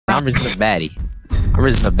I'm risking a baddie. I'm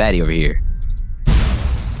risking a baddie over here.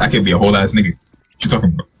 I could be a whole ass nigga. What you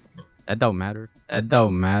talking about? That don't matter. That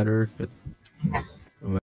don't matter.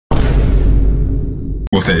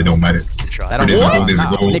 We'll say it don't matter. That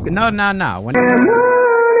don't matter. No. When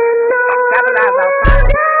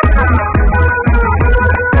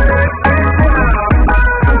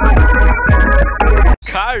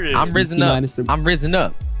I'm risen up. I'm risen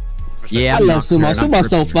up. Yeah, I love sumo. Sumo's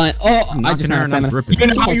so fun. Oh, I just her found You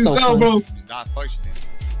know how you sell, bro. Not functioning.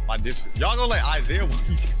 My y'all gonna let Isaiah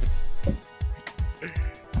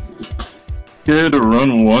Scared to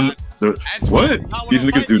run one. What? These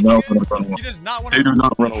niggas do not want to run one. He does not want They do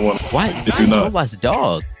not run a one. What? They do not. Roblox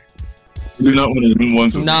dog. They do not want to run one.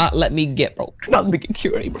 Do not let me get, bro. Do not let me get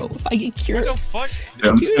cured, bro. If I get cured, What the fuck?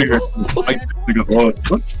 Yeah, niggas.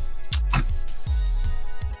 What?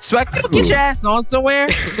 Swaq, get your ass on somewhere.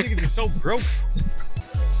 These niggas is so broke.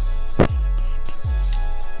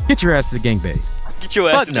 get your ass to the gang base. Get your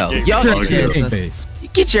ass Fuck to no. the game. Y'all Get get your your ass to the ass. gang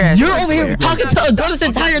base. Get your ass. you're over here talking to a girl this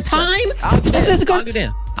entire time. I'll get Let's go. down. I'll get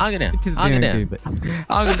down. I'll get down. Get to the I'll get gang down. base.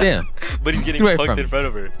 I'll get down. But he's getting Get away punked from in me. front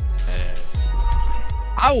of her.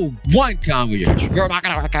 I will one conquer you. You're not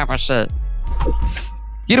gonna work out my shit.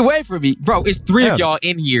 Get away from me, bro. It's three of y'all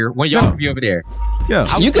in here when y'all be over there.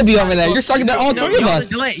 Yeah. You could be over there. You're sucking at all three of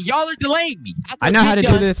us. Y'all are delaying me. I know how to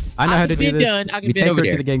do this. I know how to do this. Done. I can We be take over her to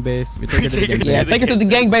there. the gang base. We take her to the gang base. Yeah, take her to the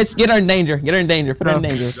gang base. Get her in danger. Get her in danger. Put her in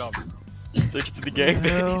danger. Take it to the gang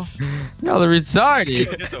base. Y'all are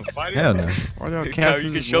retarded. Get the fight Hell no. Why don't You capture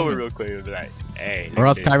can this show her woman? real quick. It'll be like, hey. Or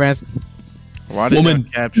else Kyran's. Why did Woman.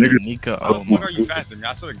 you capture Nigga. Nika? How Oh the my fuck are you faster than me?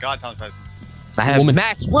 I swear to God, Tom's faster than me. I have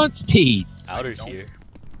max run speed. Outer's here.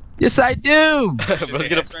 Yes, I do. Just Bro's say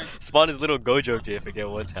gonna S rank. spawn his little Gojo if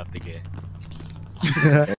again one tap the game.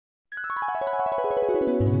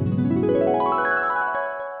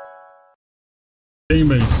 Game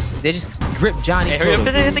base. They just grip Johnny. Hey, hurry up,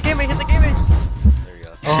 hit the game base, hit the game base. There you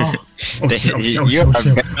go. Oh, oh shit, oh shit, oh shit,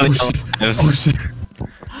 oh shit, oh shit.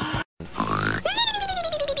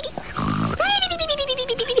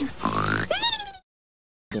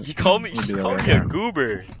 He called me a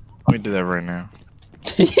goober. Let me do that right now.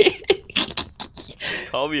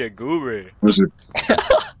 Call me a goober. What's it?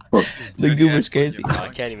 The goober's crazy. I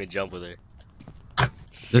can't even jump with her.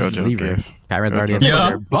 Just Gojo leave her. gif. Kyran's already up Yeah.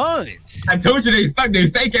 there. Buns. I told you they stuck there.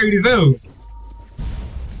 Stay carried his own.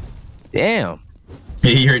 Damn.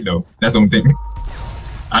 Yeah, he hurt though. That's the only thing.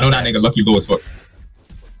 I know that nigga lucky low as fuck.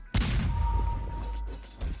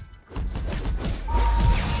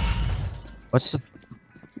 What's the...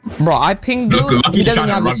 Bro, I pinged Look, dude. lucky He to doesn't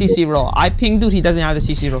try have to the run, CC roll. I pinged dude. He doesn't have the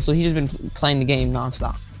CC roll, so he's just been playing the game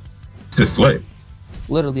nonstop. It's a sweat.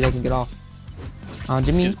 Literally doesn't get off.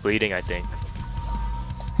 Jimmy. He's bleeding, I think.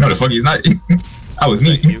 No, the fuck he's not. That was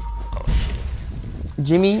me. You? Oh shit.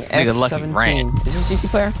 Jimmy Nigga, Lucky X17. ran. Is this CC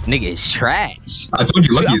player? Nigga is trash. I told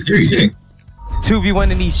you lucky is scary. Yeah.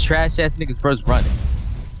 2v1 of these trash ass niggas first running.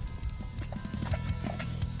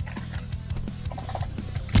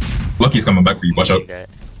 Lucky's coming back for you. Watch out. Take that.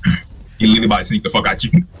 He literally about to sneak the fuck out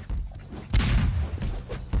you.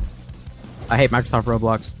 I hate Microsoft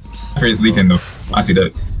Roblox. He's leaking though. I see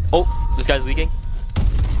that. Oh, this guy's leaking.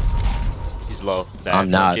 He's low. I'm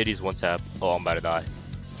not. Shit, he's one tap. Oh, I'm about to die.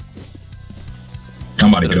 I'm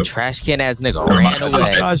about to get Little up. trash can ass nigga Never ran mind.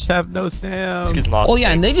 away. Gosh, have no This stamina. kid's lost. Oh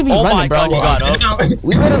yeah, and they just be Oh my running, bro. God, you got up.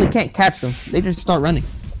 We literally can't catch them. They just start running.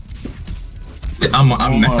 Next time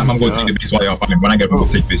I'm going to take the base while y'all fighting. When I get go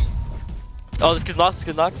take this. Oh, this kid's knocked. This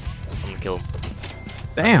kid's knocked. I'm gonna kill him.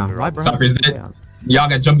 Damn, right, bro. Soccer's dead. Y'all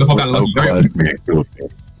got jumped the fuck out of Lucky.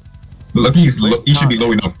 Right? He should be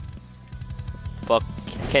low enough. Fuck.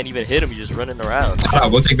 Can't even hit him. He's just running around. Shout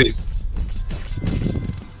out, go take base.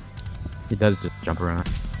 He does just jump around.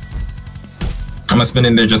 I'm gonna spin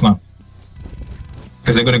in there just now.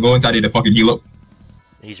 Cause they're gonna go inside here to fucking heal up.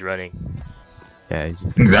 He's running. Yeah, he's...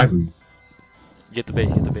 Exactly. Get the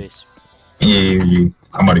base. Get the base. Yeah.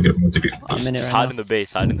 I'm about to get up and take it. I'm in it Just right hide now. in the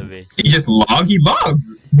base. Hide in the base. He just logged. He logged.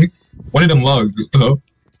 One of them logged. Hello.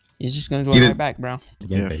 He's just gonna join He did- right back, bro.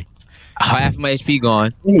 Yeah. Half my HP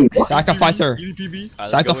gone. Sacrifice her. EDPB.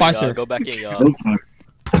 Alright, Sacrifice let's go, her. Go back in, y'all.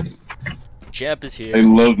 Champ is I here.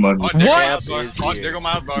 love my. Oh, there What? go my health bar. Oh, there go my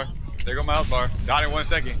health bar. There go my health bar. Died in 1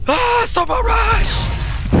 second. Ah, Summer Rush!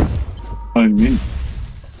 I mean,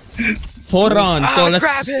 Hold on. So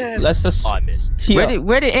grab him! let's just Oh, I missed. tee up.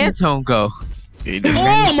 Where did Anton go? Oh,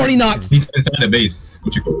 I'm already knocked. He's inside the base.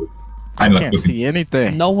 What you call it? I'm I like can't pussy. see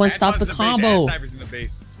anything. No one stopped the Anton's in base, combo. and Cyber's in the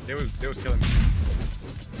base. They was killing me.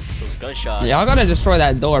 Those gunshots. Y'all gotta destroy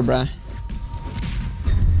that door, bruh.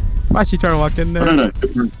 Why'd she try to walk in there? no.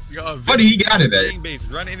 You got a What did he get out of that? Base.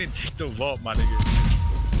 Run in and take the vault, my nigga.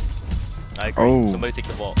 I agree. Oh. Somebody take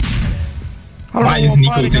the ball. Why is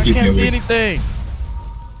Nico I taking can't me see away? anything.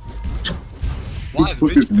 Why is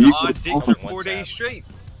Put Vince this knee on dick for 4 days straight?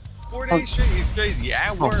 4 days straight is crazy.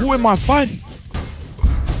 At work. Who am I fighting?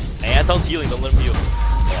 Hey, Anton's healing. Don't let him heal.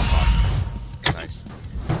 Nice.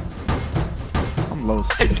 I'm low.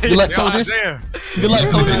 Good luck, Yo, soldiers. Isaiah. Good luck,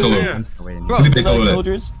 Felipe soldiers. solo. Bro, Felipe Good solo luck, that.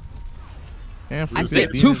 soldiers. I said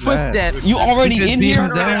 2 footsteps. You already Because in being here?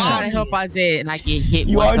 trying to help Isaiah, and I get hit.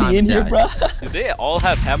 You one time already in and here, die. bro? Do they all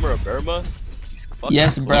have Hammer of Burma? These fucking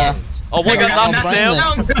Yes, bruh. clones. Oh, one Nigga, got knocked I'm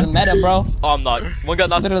down. The meta, bro. Oh, I'm not. One got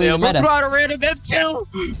knocked Literally down. the meta. Bro, out a random M2.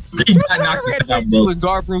 He got knocked this Random out, bro. M2 and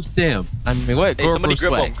Garbrook stem. I mean, what? Hey, somebody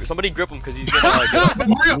grip Swag. him. Somebody grip him because he's gonna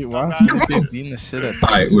Wait, why is Felipe beating the shit out of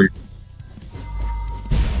Alright, wait.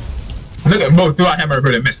 Look at both throughout hammer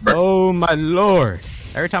and miss, bro. Oh my lord!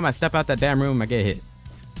 Every time I step out that damn room, I get hit.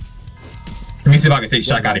 Let me see if I can take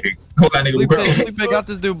Shaq out of here. Hold that nigga real quick. Felipe got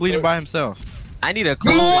this dude bleeding by himself. I need a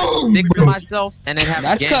clone like 6 of myself and then have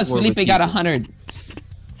That's a gang because war with Felipe got people. 100.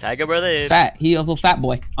 Tag a brother in. Fat. He a little fat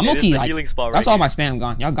boy. I'm Hey, this okay. is the Like, healing spot that's right all here. my spam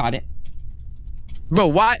gone. Y'all got it. Bro,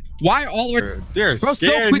 why are all our They're bro so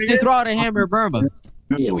scared, quick to nigga. throw out a hammer Burma?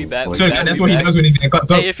 Yeah, we back. So that's what he does when he's in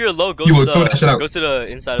cuts up. Hey, if you're low, go You to will throw that shit the out. go to the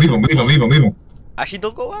inside. Leave of him, the leave him, leave him, leave him. Actually,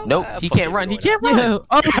 don't go out. Nope, Ah, he fuck can't it, run. we're He going can't out.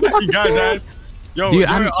 run. You guys ass. Yo, Dude, yo,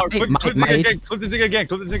 I'm- clip my- this my nigga H- again. Clip this nigga again.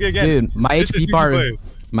 Clip this nigga again. Dude, my This is HP bar, CC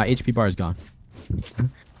my HP bar is gone.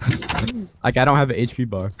 Like I don't have an HP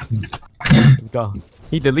bar. It's gone.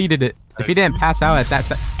 He deleted it. If he didn't pass out at that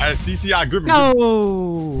play. At CCI grip.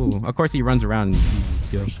 no. Of course he runs around. And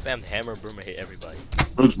kills. Spam hammer, Burma hit everybody.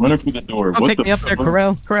 Bro's running through the door. Don't What take the me up there, fuck?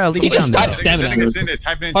 Corel. Corel, leave He me just down there. stopped That stamina. nigga sitting there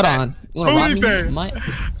typing in Hold chat. on. You wanna rob me? Felipe. Mike?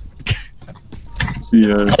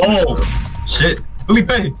 Yeah. Oh, shit. Felipe,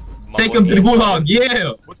 take him to the gulag.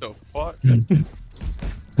 Yeah. What the fuck?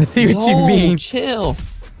 I see what you Yo, mean. chill.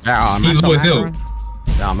 Oh, He's low as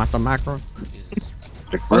hell. Master macro.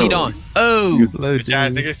 What he doing? Oh, Bitch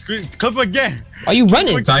ass nigga. Squeeze. Clip him again. Are you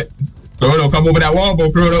running? Tight. Croto, come over that wall,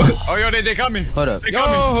 bro, Croto. Oh, yo, they coming. hold up. They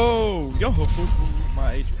coming. Yo,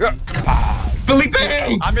 my HP. Felipe!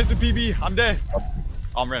 I'm missing PB. I'm dead.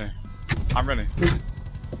 I'm running. I'm running.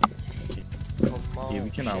 Yeah, we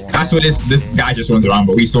cannot win. I swear this guy just runs around,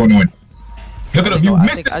 bro. He's so annoying. Look at him. You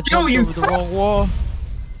missed the skill, you over the wrong wall.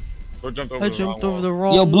 Go jumped over I the jumped wrong over the wall.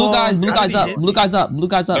 wrong Yo, blue wall. guys How up. did he Blue guys up. Blue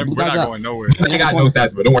guys up. Blue We're guys not up. going nowhere. He got no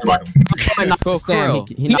stats, but don't worry about him. Bro, Corel,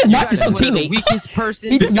 He He just knocked his own one of the teammate. weakest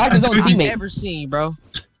person He just knocked his own I've teammate. ever seen, bro.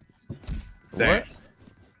 What?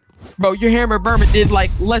 Bro, your hammer Burma did like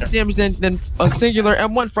less damage than a singular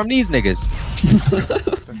M1 from these niggas.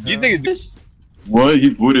 You niggas. What? He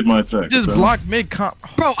booted my attack. Just so- block mid combo.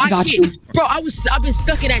 Bro, I got can't- you. Bro, I've been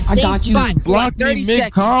stuck in that I same got you. spot for like Block 30 me seconds.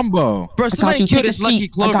 mid combo. Bro, somebody you. killed Take a this lucky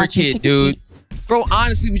seat. I Clover got you. kid, Take a dude. seat. Bro,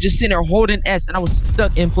 honestly, we just sitting there holding S and I was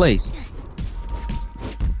stuck in place.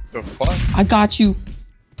 The fuck? I got you.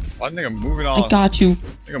 Why nigga moving I all? got you.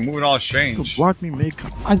 Nigga moving all strange. Block me mid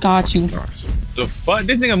combo. I got you. The fuck?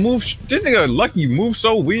 This nigga move. This nigga Lucky move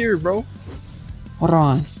so weird, bro. Hold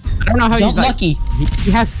on. I don't know how Jump he's like. Lucky. He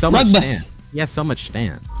has so much Rugby. stand. He has so much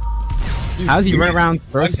stand. How does he run around,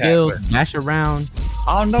 throw One tap, skills, but- dash around?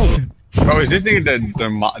 I don't know. Bro, is this nigga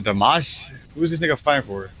the Mosh? Who's this nigga fighting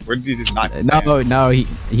for? Where did he just knock his stand? No,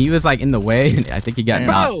 he was like in the way. And I think he got Damn.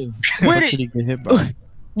 knocked. Bro, where Did did he get hit by?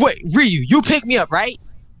 wait, Ryu, you picked me up, right?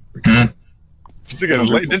 This nigga's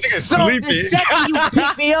late. This nigga's So the sleepy. second you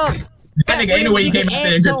picked me up, That nigga ain't no way he came out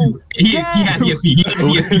there and gripped you. He has ESP. He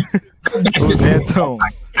has ESP. It was Antone.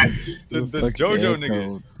 The JoJo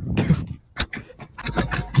nigga.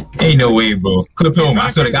 Ain't no way, bro. Clip him. I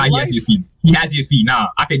swear to God, he has ESP. He has ESP. Nah,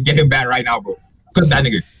 I can get him back right now, bro. Clip that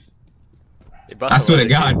nigga. They brought I some swear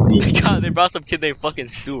to other God, bro. kid- God, they brought some kid named fucking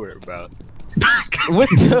Stewart, bro. what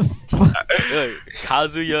the Look,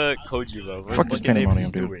 Kazuya Kojima. Fuck this fucking name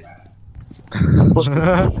is pandemonium, dude.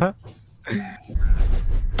 Stewart.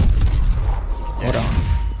 Hold on.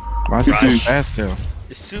 Why is he too fast though?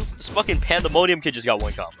 This fucking pandemonium kid just got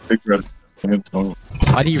one combo. Big red. Antone.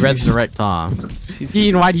 Why'd he resurrect Tom?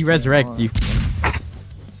 Ian, why'd he resurrect you?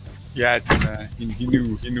 Yeah, man. He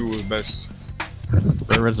knew it was best.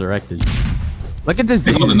 They resurrected you. Look at this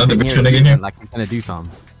They dude. called another sitting picture nigga in here? Like he's gonna do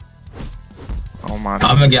something. Oh my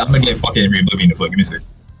I'm gonna get fucking Oblivion the fuck. Give me a sec.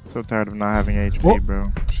 so tired of not having HP, Whoa.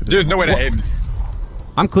 bro. There's no way to hit me.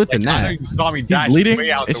 I'm clipping I know that. you saw me He's dash bleeding.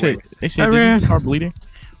 way out the way. They said, did he start bleeding?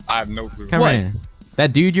 I have no clue. Cameron,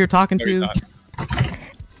 that dude you're talking No, he's to.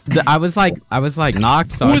 not. I was like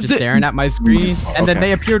knocked, so I Who was is just it? staring at my screen, and then Okay.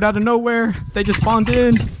 they appeared out of nowhere. They just spawned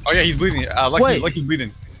in. Oh yeah, he's bleeding. Wait. Lucky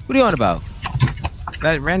bleeding. What are you on about?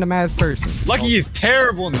 That random ass person. Lucky is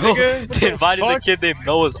terrible, nigga. They invited the kid named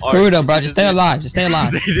Noah's Ark. For real though, bro. Just stay alive. Just stay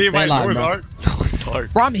alive. They Stay invite alive, Noah's bro. Ark. Noah's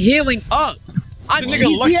Ark. Bro, I'm healing up. I'm This nigga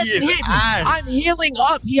he Lucky hasn't is hit me. ass. I'm healing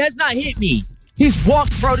up. He has not hit me. He's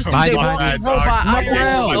walked, bro. This dude's a Bye, walking bye, robot. dog. I'm Bye,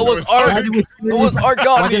 hell. bye. Noah's Ark. Noah's Ark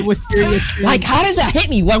got me. Like, how does that hit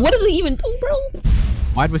me? What does it even do, bro?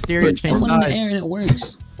 Why'd Wisteria change I'm in the air sides? and it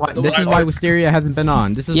works. This is why Wisteria hasn't been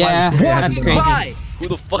on. This is Yeah, why Wisteria that's hasn't been on. crazy. Why? Who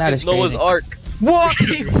the fuck That is is Noah's crazy. Ark?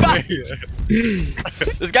 Walking back.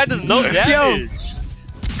 This guy does no damage.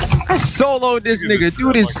 I soloed this nigga.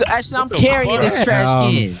 Dude is actually I'm What the carrying fuck? this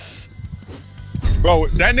trash can. Bro,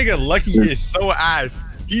 that nigga Lucky is so ass.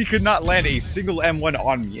 He could not land a single M1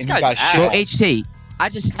 on me, and he This got guy's shit. Bro, on. HT, I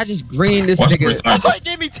just greened this Watch the nigga. first time. Oh, it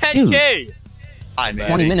gave me 10k. I know,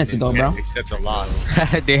 20 they minutes ago, can't bro. Accept the loss.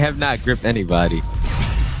 They have not gripped anybody.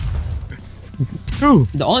 Who?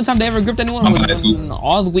 The only time they ever gripped anyone I'm was not when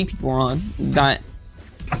all the weak people were on. Got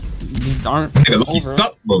aren't Nigga, Lucky over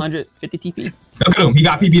suck, bro. 150 TP. Look at him. He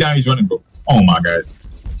got PP down. He's running, bro. Oh my god.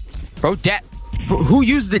 Bro, who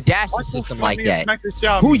used the dash Watch system this like nigga that? smack the shit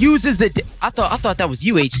out of Who me. uses the? I thought that was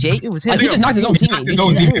you, HJ. It was him. Like, he just knocked his own He knocked his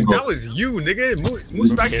own teammate. teammate, bro. That was you, nigga.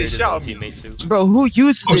 Moose back Carried this his shit out own of me. teammate too. Bro, who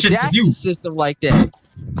used Oh, the shit, it's dash you. system like that?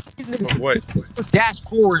 Bro, what? Dash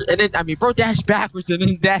forward and then bro, dash backwards and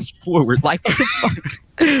then dash forward. Like what the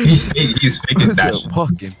fuck? He's faking Who's dash. a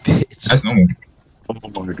fucking bitch? That's normal. Oh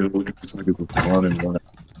my god, look at this nigga just running.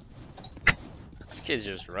 This kid's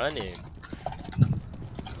just running.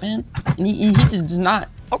 Man, and he just does not.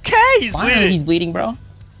 Okay, he's Why bleeding. he's bleeding, bro?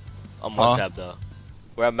 I'm Huh? one tap though.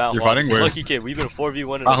 We're at Mount You're Juan. fighting where? Lucky kid. We've been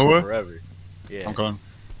 4v1 Ahua? forever. Yeah. I'm going.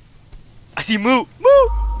 I see Moo. Moo.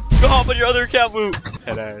 Go hop on your other account, Moo.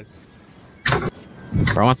 Head ass.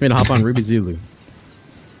 Bro wants me to hop on Ruby Zulu.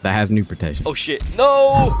 That has new protection. Oh shit.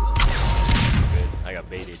 No. Good. I got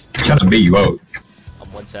baited. Trying to bait you out.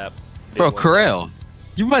 I'm one tap. Big Bro, one tap. Karel,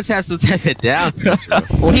 you must have some type of down.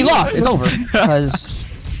 Well, he lost. It's over because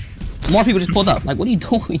more people just pulled up. Like, what are you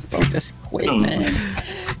doing, bro? Just quit, man.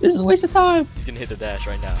 This is a waste of time. He's gonna hit the dash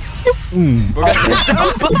right now. Mm. Bro,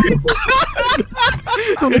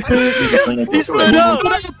 he slid up.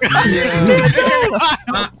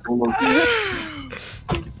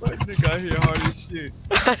 That nigga out here hard as shit.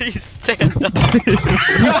 He's standing up.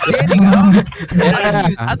 Standing up? Yeah.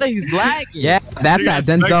 I thought he was lagging. Yeah, that's that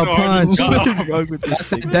Nigga Denzel smacks hard as punch. God. That's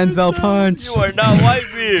the Denzel punch. You are not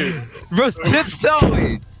Whitebeard. Bro's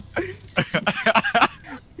tiptoeing.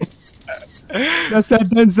 That's that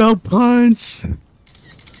Denzel punch.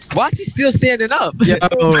 Why is he still standing up? Yo.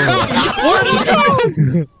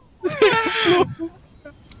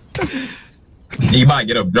 He might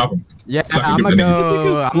get up, drop him. Yeah, Suck I'm your gonna dick.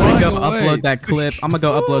 go. I'm gonna go upload that clip. I'm gonna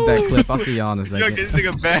go upload that clip. I'll see y'all in a Yo, second. get this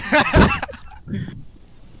nigga back.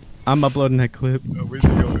 I'm uploading that clip. Where's he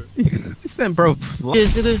going? Listen, bro.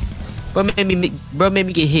 Bro made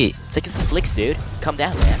me get hit. Taking some flicks, dude. Calm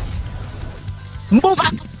down, man. Move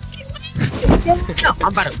out. I'm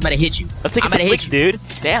about to hit you. I'm taking I'm some gonna flicks, hit dude.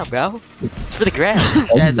 Damn, bro. It's for the gram.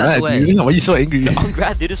 That's not the way. Why are you so angry? On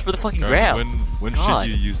grad, dude. It's for the fucking gram. When God.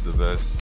 should you use the vest?